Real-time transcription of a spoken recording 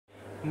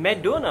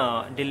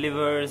Madonna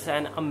delivers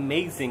an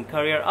amazing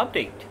career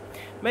update.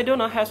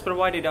 Madonna has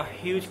provided a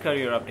huge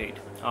career update.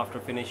 After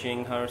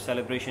finishing her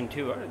celebration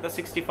tour, the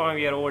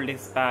 65-year-old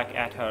is back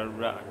at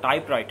her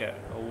typewriter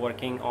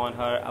working on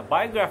her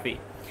biography.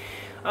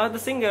 The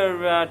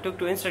singer took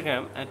to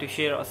Instagram to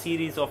share a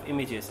series of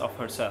images of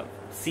herself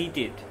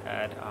seated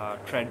at a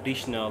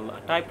traditional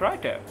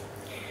typewriter.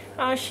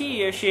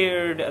 She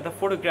shared the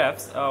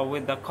photographs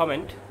with the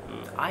comment,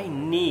 "I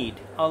need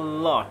a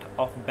lot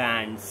of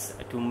bands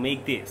to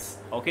make this,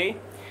 okay?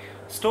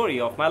 Story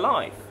of my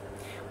life."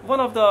 One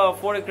of the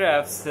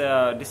photographs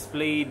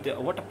displayed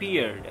what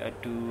appeared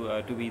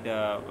to be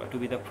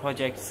the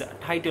project's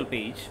title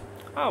page,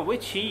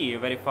 which she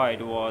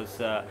verified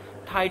was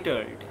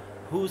titled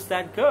 "Who's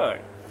That Girl?"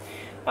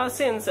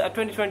 Since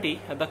 2020,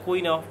 the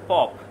Queen of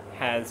Pop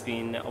has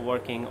been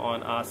working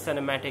on a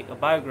cinematic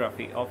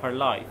biography of her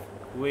life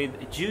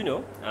with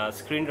Juno,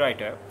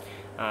 screenwriter,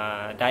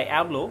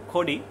 Diablo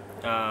Cody,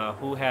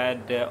 who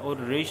had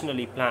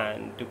originally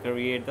planned to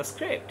create the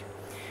script.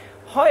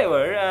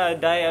 However,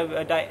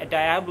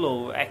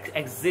 Diablo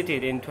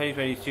exited in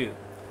 2022,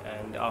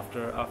 and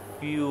after a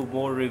few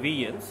more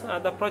revisions,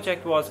 the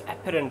project was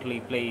apparently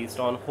placed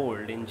on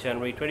hold in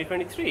January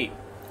 2023.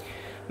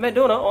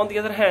 Madonna, on the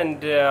other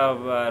hand,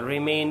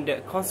 remained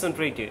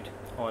concentrated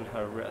on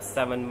her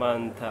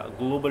 7-month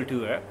global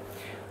tour.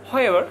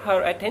 However,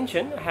 her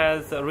attention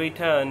has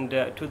returned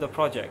to the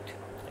project.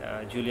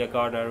 Julia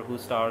Garner, who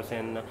stars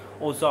in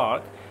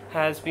Ozark,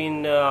 has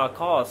been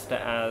cast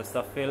as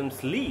the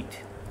film's lead.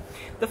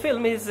 The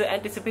film is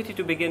anticipated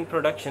to begin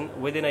production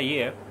within a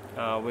year,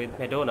 with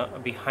Madonna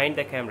behind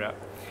the camera.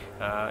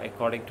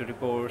 According to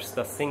reports,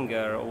 the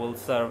singer will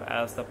serve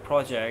as the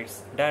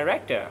project's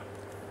director.